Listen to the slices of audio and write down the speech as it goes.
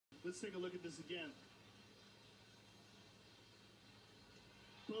Let's take a look at this again.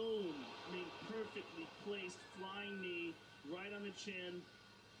 Boom. I mean, perfectly placed flying knee right on the chin.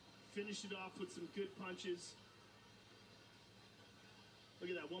 Finish it off with some good punches. Look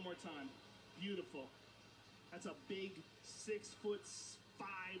at that one more time. Beautiful. That's a big 6'5"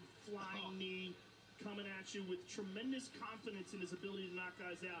 flying knee coming at you with tremendous confidence in his ability to knock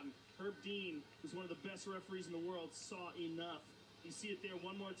guys out. And Herb Dean, who's one of the best referees in the world, saw enough. You see it there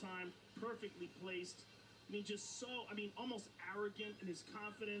one more time, perfectly placed. I mean, just so, almost arrogant in his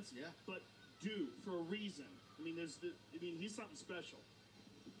confidence, yeah. But due for a reason. I mean, he's something special.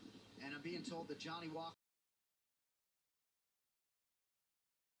 And I'm being told that Johnny Walker